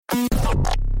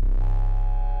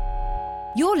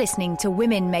You're listening to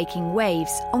Women Making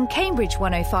Waves on Cambridge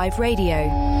 105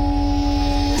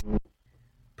 Radio.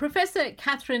 Professor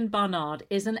Catherine Barnard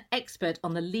is an expert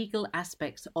on the legal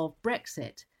aspects of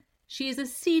Brexit. She is a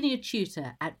senior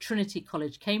tutor at Trinity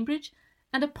College, Cambridge,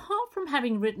 and apart from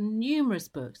having written numerous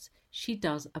books, she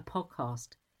does a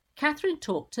podcast. Catherine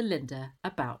talked to Linda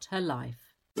about her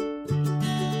life.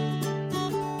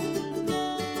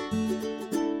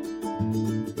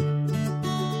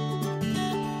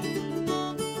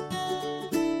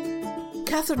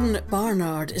 Catherine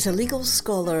Barnard is a legal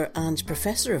scholar and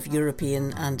Professor of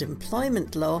European and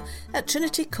Employment Law at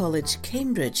Trinity College,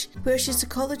 Cambridge, where she's the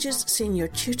college's senior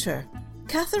tutor.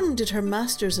 Catherine did her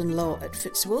Masters in Law at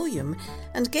Fitzwilliam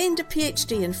and gained a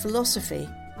PhD in philosophy.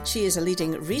 She is a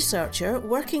leading researcher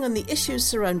working on the issues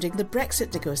surrounding the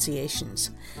Brexit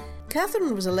negotiations.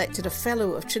 Catherine was elected a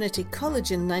Fellow of Trinity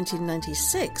College in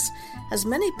 1996, has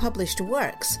many published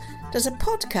works, does a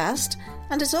podcast,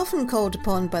 and is often called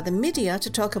upon by the media to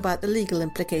talk about the legal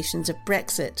implications of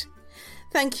Brexit.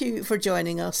 Thank you for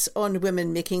joining us on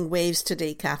Women Making Waves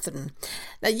today, Catherine.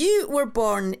 Now, you were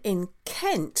born in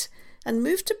Kent and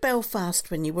moved to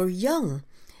Belfast when you were young.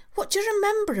 What do you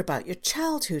remember about your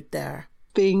childhood there?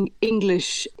 Being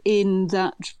English in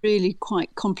that really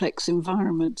quite complex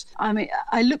environment. I mean,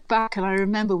 I look back and I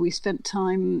remember we spent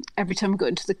time, every time we got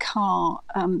into the car,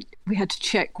 we had to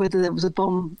check whether there was a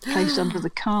bomb placed under the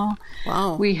car.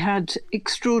 Wow. We had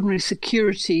extraordinary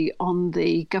security on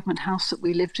the government house that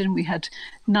we lived in. We had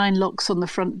 9 locks on the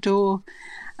front door,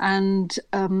 and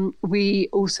we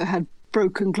also had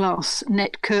broken glass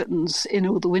net curtains in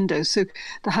all the windows. So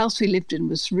the house we lived in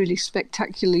was really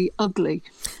spectacularly ugly.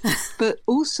 But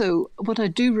also what I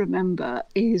do remember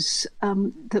is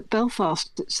that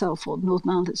Belfast itself, or Northern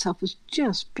Ireland itself, was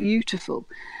just beautiful.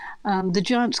 The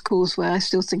Giant's Causeway, I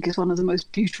still think, is one of the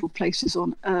most beautiful places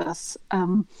on earth.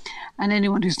 And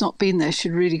anyone who's not been there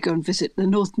should really go and visit. The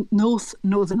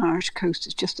Northern Irish coast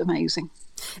is just amazing.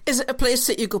 Is it a place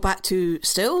that you go back to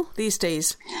still these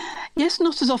days? Yes,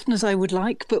 not as often as I would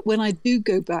like, but when I do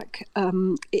go back,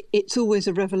 it's always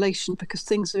a revelation because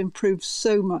things have improved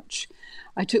so much.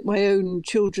 I took my own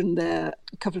children there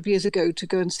a couple of years ago to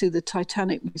go and see the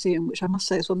Titanic Museum, which I must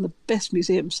say is one of the best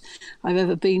museums I've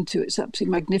ever been to. It's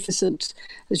absolutely magnificent.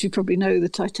 As you probably know, the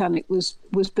Titanic was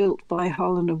built by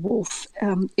Harland and Wolff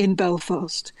in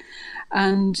Belfast.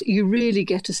 And you really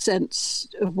get a sense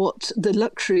of what the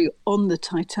luxury on the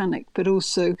Titanic, but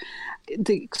also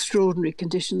the extraordinary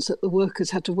conditions that the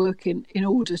workers had to work in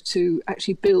order to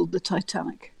actually build the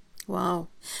Titanic. Wow.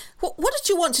 What did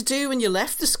you want to do when you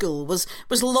left the school? Was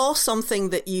law something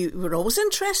that you were always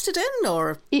interested in,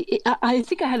 or? I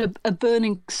think I had a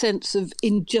burning sense of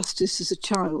injustice as a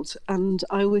child, and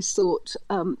I always thought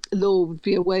law would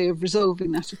be a way of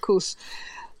resolving that. Of course,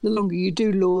 the longer you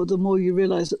do law, the more you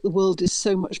realise that the world is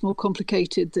so much more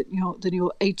complicated than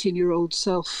your 18-year-old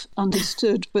self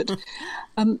understood. But,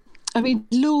 I mean,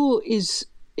 law is,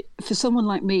 for someone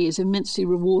like me, is immensely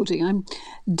rewarding. I'm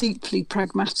deeply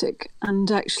pragmatic,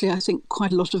 and actually I think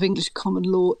quite a lot of English common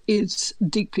law is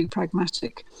deeply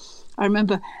pragmatic. I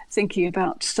remember thinking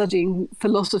about studying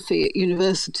philosophy at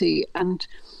university, and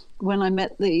when I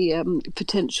met the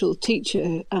potential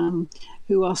teacher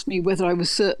who asked me whether I was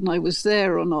certain I was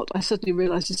there or not, I suddenly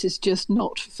realised this is just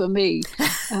not for me.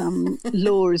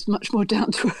 Law is much more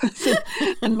down to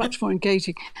earth and much more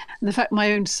engaging. And the fact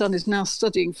my own son is now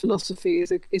studying philosophy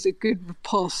is a good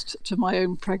riposte to my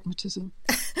own pragmatism.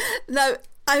 Now,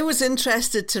 I was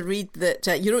interested to read that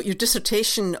you wrote your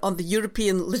dissertation on the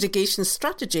European litigation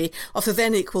strategy of the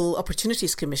then Equal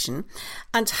Opportunities Commission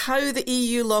and how the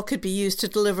EU law could be used to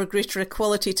deliver greater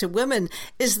equality to women.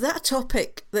 Is that a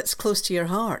topic that's close to your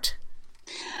heart?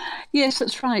 Yes,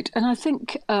 that's right. And I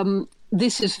think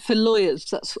this is, for lawyers,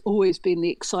 that's always been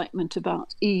the excitement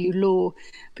about EU law,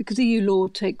 because EU law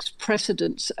takes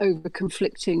precedence over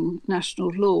conflicting national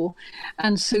law.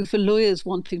 And so for lawyers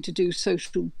wanting to do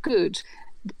social good,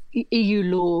 EU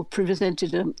law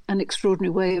presented an extraordinary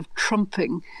way of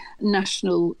trumping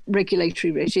national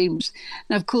regulatory regimes.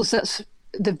 Now, of course, that's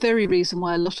the very reason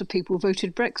why a lot of people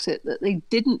voted Brexit, that they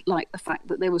didn't like the fact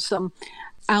that there was some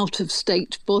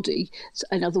out-of-state body,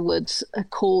 in other words, a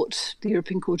court, the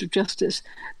European Court of Justice,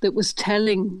 that was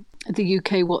telling the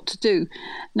UK what to do.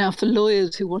 Now, for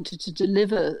lawyers who wanted to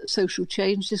deliver social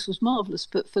change, this was marvellous,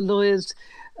 but for lawyers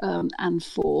and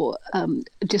for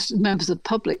just members of the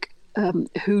public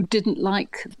who didn't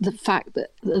like the fact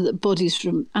that bodies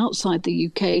from outside the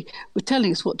UK were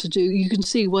telling us what to do, you can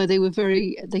see why they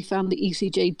found the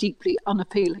ECJ deeply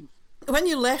unappealing. When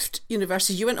you left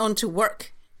university, you went on to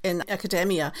work in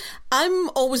academia. I'm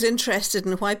always interested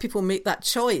in why people make that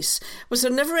choice. Was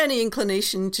there never any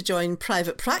inclination to join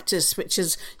private practice, which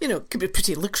is, could be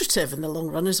pretty lucrative in the long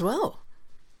run as well?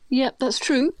 Yeah, that's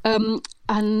true. In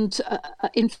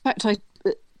fact, I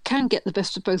can get the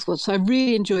best of both worlds. So I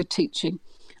really enjoy teaching.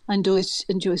 I enjoy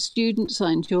students.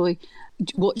 I enjoy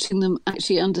watching them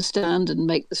actually understand and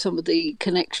make some of the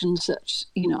connections that,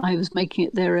 I was making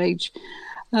at their age.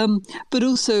 But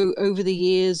also over the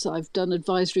years, I've done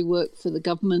advisory work for the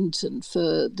government and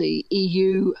for the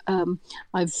EU.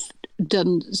 I've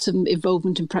done some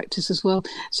involvement in practice as well.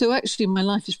 So actually, my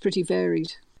life is pretty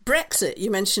varied. Brexit,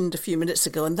 you mentioned a few minutes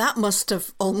ago, and that must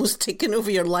have almost taken over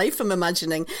your life, I'm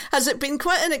imagining. Has it been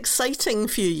quite an exciting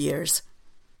few years?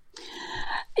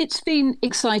 It's been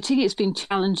exciting. It's been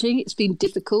challenging. It's been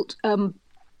difficult.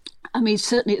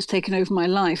 Certainly it's taken over my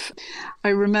life. I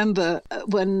remember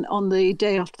when on the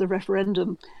day after the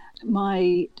referendum,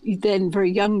 my then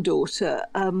very young daughter,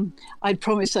 I'd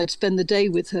promised I'd spend the day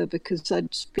with her because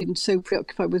I'd been so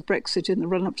preoccupied with Brexit in the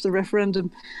run-up to the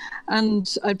referendum.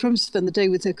 And I'd promised to spend the day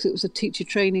with her because it was a teacher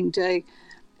training day.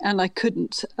 And I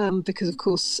couldn't because, of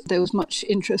course, there was much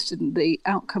interest in the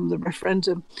outcome of the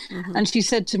referendum. Mm-hmm. And she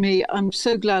said to me, I'm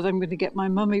so glad I'm going to get my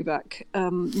mummy back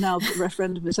now that the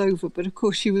referendum is over. But, of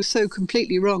course, she was so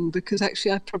completely wrong because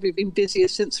actually I've probably been busier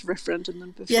since the referendum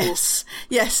than before.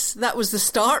 Yes, that was the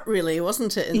start, really,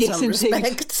 wasn't it, in some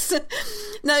respects?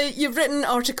 Now, you've written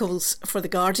articles for The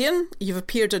Guardian. You've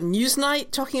appeared on Newsnight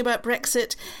talking about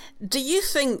Brexit. Do you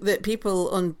think that people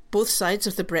on both sides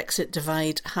of the Brexit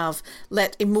divide have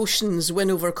let emotions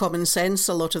win over common sense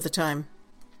a lot of the time?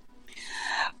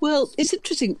 Well, it's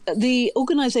interesting. The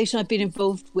organisation I've been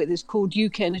involved with is called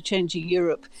UK and a Changing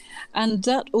Europe. And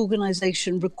that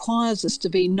organisation requires us to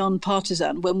be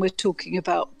non-partisan when we're talking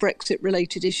about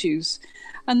Brexit-related issues.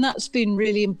 And that's been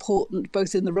really important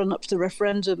both in the run-up to the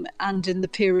referendum and in the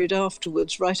period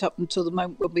afterwards, right up until the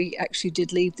moment when we actually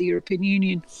did leave the European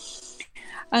Union.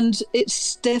 And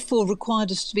it's therefore required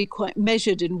us to be quite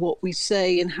measured in what we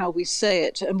say and how we say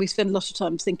it. And we spend a lot of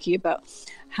time thinking about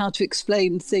how to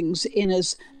explain things in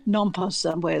as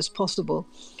non-partisan way as possible.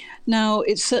 Now,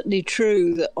 it's certainly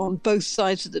true that on both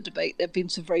sides of the debate, there have been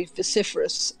some very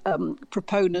vociferous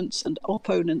proponents and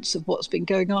opponents of what's been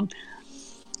going on.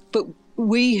 But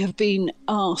we have been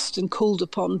asked and called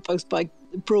upon both by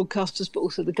broadcasters but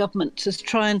also the government to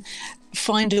try and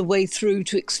find a way through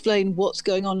to explain what's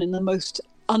going on in the most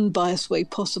unbiased way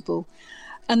possible.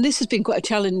 And this has been quite a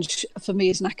challenge for me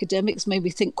as an academic. It's made me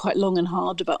think quite long and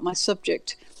hard about my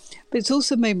subject. But it's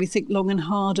also made me think long and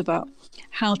hard about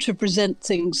how to present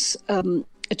things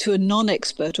to a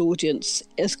non-expert audience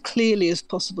as clearly as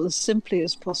possible, as simply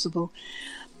as possible.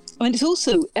 I mean, it's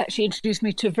also actually introduced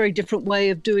me to a very different way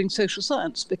of doing social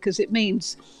science because it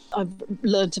means I've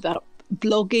learnt about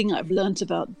blogging, I've learnt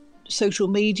about social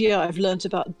media, I've learnt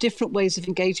about different ways of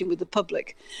engaging with the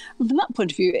public. And from that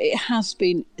point of view, it has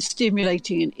been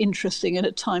stimulating and interesting and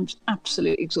at times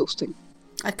absolutely exhausting.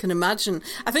 I can imagine.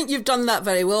 I think you've done that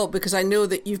very well because I know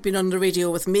that you've been on the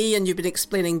radio with me and you've been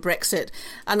explaining Brexit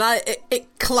and it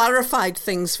clarified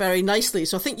things very nicely.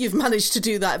 So I think you've managed to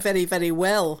do that very, very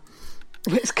well.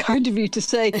 It's kind of you to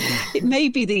say. It may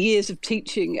be the years of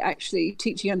teaching, actually,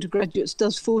 teaching undergraduates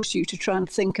does force you to try and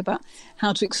think about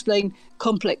how to explain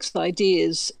complex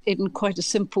ideas in quite a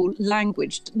simple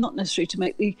language, not necessarily to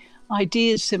make the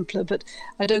ideas simpler, but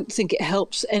I don't think it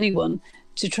helps anyone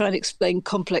to try and explain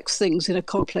complex things in a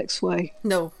complex way.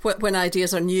 No, when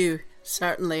ideas are new,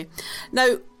 certainly.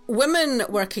 Now, women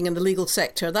working in the legal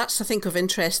sector, that's, I think, of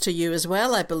interest to you as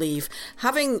well, I believe.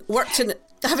 Having worked in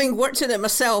it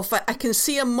myself, I can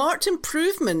see a marked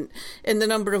improvement in the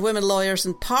number of women lawyers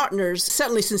and partners,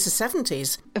 certainly since the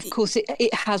 70s. Of course,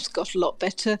 it has got a lot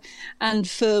better, and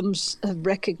firms have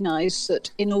recognised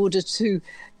that in order to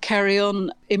carry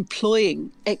on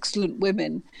employing excellent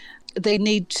women, they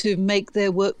need to make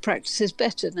their work practices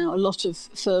better. Now, a lot of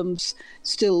firms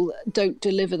still don't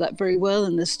deliver that very well,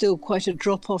 and there's still quite a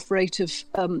drop-off rate of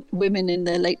women in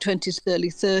their late 20s, early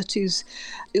 30s,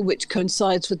 which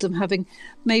coincides with them having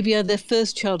maybe their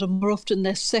first child and more often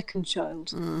their second child.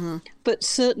 Mm-hmm. But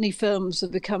certainly firms are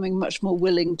becoming much more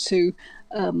willing to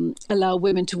allow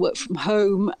women to work from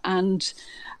home, and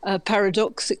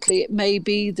paradoxically, it may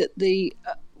be that the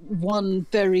one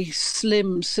very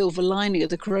slim silver lining of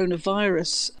the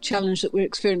coronavirus challenge that we're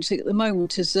experiencing at the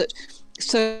moment is that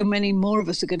so many more of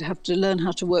us are going to have to learn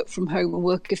how to work from home and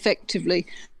work effectively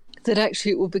that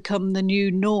actually it will become the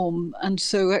new norm. And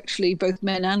so actually both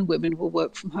men and women will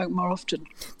work from home more often.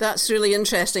 That's really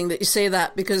interesting that you say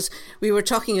that, because we were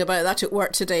talking about that at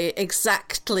work today,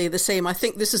 exactly the same. I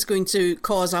think this is going to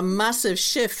cause a massive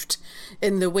shift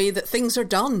in the way that things are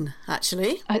done,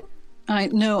 actually. I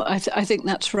think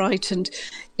that's right. And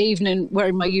even in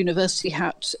wearing my university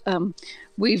hat,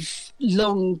 we've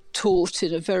long taught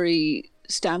in a very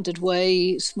standard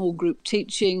way, small group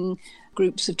teaching,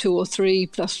 groups of 2 or 3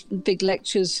 plus big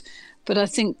lectures. But I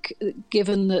think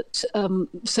given that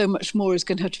so much more is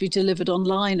going to have to be delivered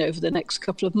online over the next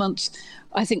couple of months,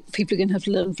 I think people are going to have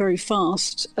to learn very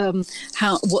fast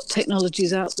what technology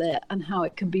is out there and how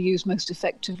it can be used most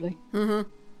effectively. Mm-hmm.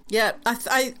 Yeah,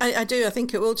 I do. I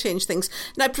think it will change things.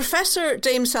 Now, Professor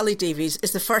Dame Sally Davies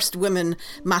is the first woman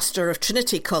master of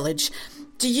Trinity College.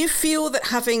 Do you feel that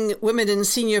having women in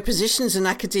senior positions in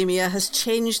academia has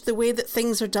changed the way that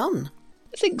things are done?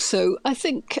 I think so. I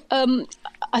think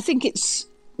it's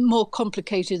more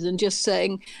complicated than just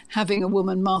saying having a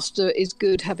woman master is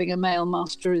good, having a male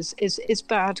master is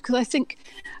bad. Because I think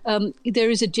there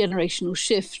is a generational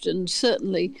shift, and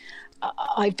certainly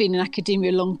I've been in academia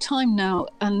a long time now,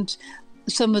 and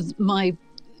some of my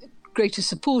greatest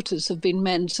supporters have been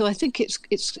men. So I think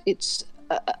it's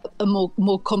a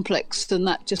more complex than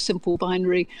that, just simple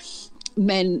binary.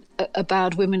 Men are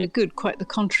bad, women are good, quite the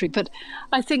contrary. But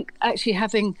I think actually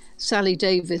having Sally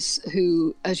Davies,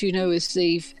 who, as you know, is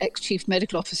the ex-chief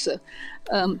medical officer,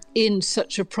 in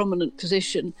such a prominent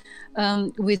position,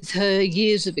 with her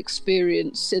years of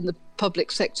experience in the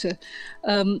public sector,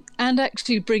 and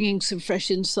actually bringing some fresh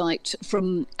insight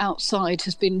from outside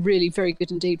has been really very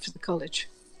good indeed for the college.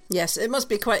 Yes, it must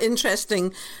be quite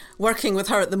interesting working with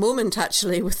her at the moment,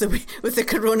 actually, with the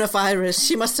coronavirus.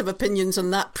 She must have opinions on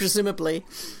that, presumably.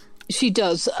 She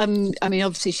does. I mean,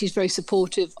 obviously, she's very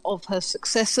supportive of her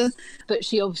successor, but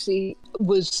she obviously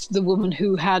was the woman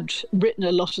who had written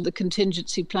a lot of the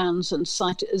contingency plans and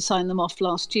signed them off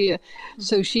last year. Mm-hmm.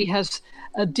 So she has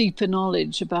a deeper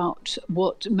knowledge about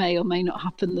what may or may not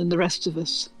happen than the rest of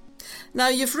us. Now,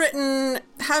 you've written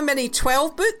how many?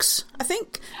 12 books, I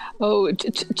think? Oh,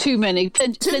 too many.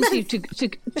 Plenty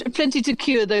to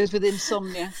cure those with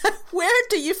insomnia. Where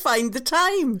do you find the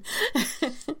time?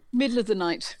 Middle of the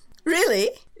night.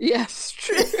 Really? Yes,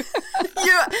 true.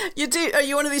 You do? Are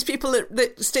you one of these people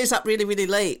that stays up really, really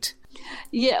late?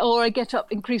 Yeah, or I get up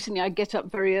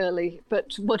very early.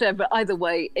 But whatever, either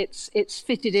way, it's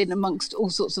fitted in amongst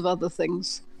all sorts of other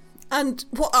things. And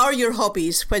what are your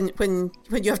hobbies when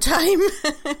you have time?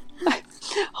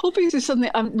 Hobbies is something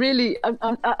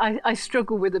I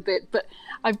struggle with a bit, but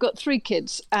I've got 3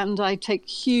 kids and I take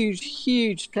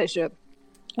huge pleasure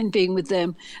in being with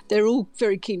them. They're all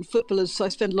very keen footballers, so I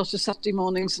spend a lot of Saturday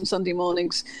mornings and Sunday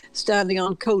mornings standing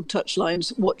on cold touch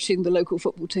lines watching the local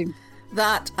football team.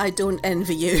 That I don't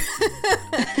envy you.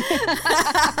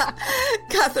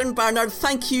 Catherine Barnard,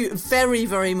 thank you very,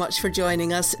 very much for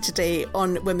joining us today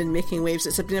on Women Making Waves.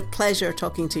 It's been a pleasure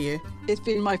talking to you. It's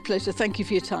been my pleasure. Thank you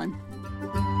for your time.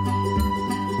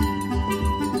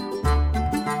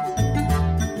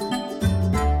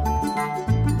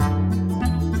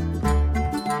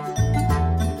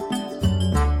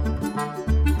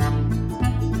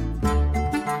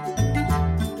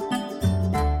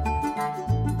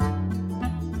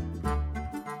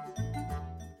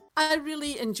 I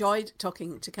really enjoyed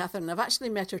talking to Catherine. I've actually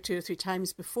met her 2 or 3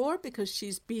 times before because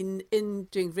she's been in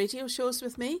doing radio shows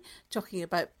with me talking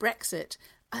about Brexit.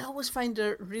 I always find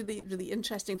her really, really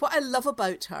interesting. What I love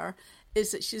about her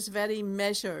is that she's very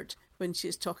measured when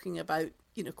she's talking about,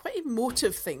 quite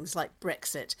emotive things like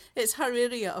Brexit. It's her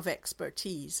area of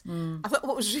expertise. I thought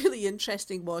what was really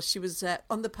interesting was she was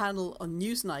on the panel on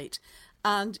Newsnight,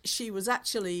 and she was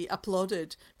actually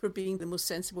applauded for being the most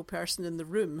sensible person in the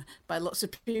room by lots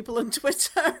of people on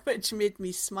Twitter, which made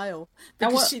me smile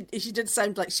because she did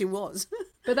sound like she was.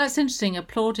 But that's interesting,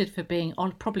 applauded for being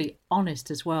probably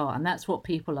honest as well, and that's what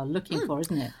people are looking for,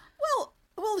 isn't it?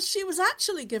 Well, she was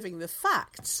actually giving the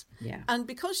facts. Yeah. And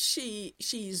because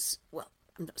she's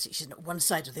I'm not saying she's not one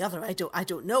side or the other, I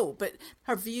don't know, but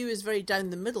her view is very down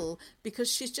the middle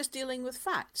because she's just dealing with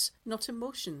facts, not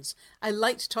emotions. I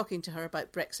liked talking to her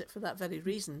about Brexit for that very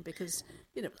reason because,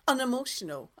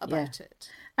 unemotional about it.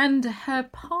 And her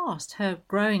past, her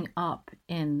growing up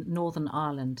in Northern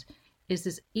Ireland is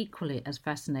as equally as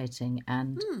fascinating,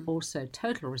 and also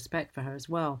total respect for her as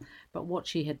well. But what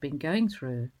she had been going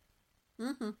through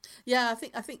Mm-hmm. Yeah,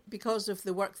 I think because of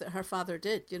the work that her father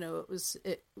did, you know,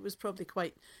 it was probably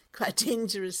quite a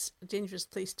dangerous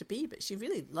place to be. But she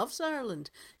really loves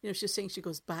Ireland. You know, she's saying she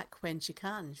goes back when she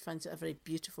can. She finds it a very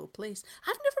beautiful place.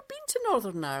 I've never been to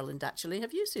Northern Ireland, actually.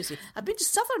 Have you, Susie? I've been to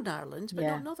Southern Ireland, but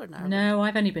not Northern Ireland. No,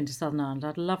 I've only been to Southern Ireland.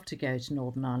 I'd love to go to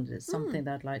Northern Ireland. It's something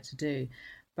that I'd like to do.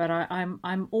 But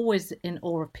I'm always in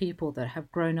awe of people that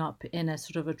have grown up in a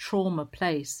sort of a trauma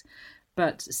place,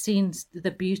 but seen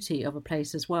the beauty of a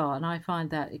place as well. And I find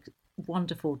that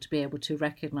wonderful to be able to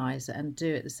recognise and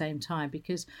do at the same time,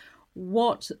 because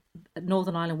what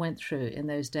Northern Ireland went through in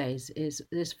those days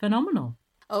is phenomenal.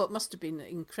 Oh, it must have been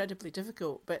incredibly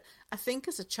difficult. But I think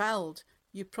as a child,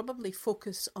 you probably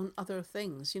focus on other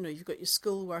things. You know, you've got your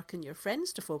schoolwork and your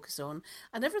friends to focus on,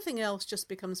 and everything else just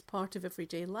becomes part of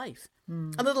everyday life.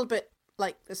 A little bit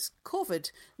like this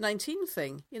COVID-19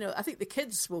 thing. You know, I think the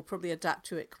kids will probably adapt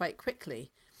to it quite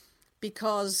quickly,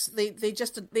 because they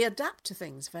adapt to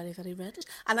things very, very readily.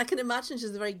 And I can imagine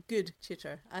she's a very good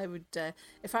tutor. I would,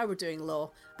 if I were doing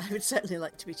law, I would certainly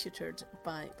like to be tutored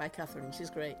by Catherine. She's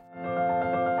great.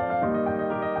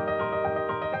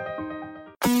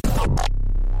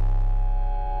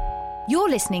 You're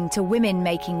listening to Women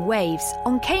Making Waves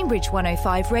on Cambridge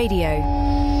 105 Radio.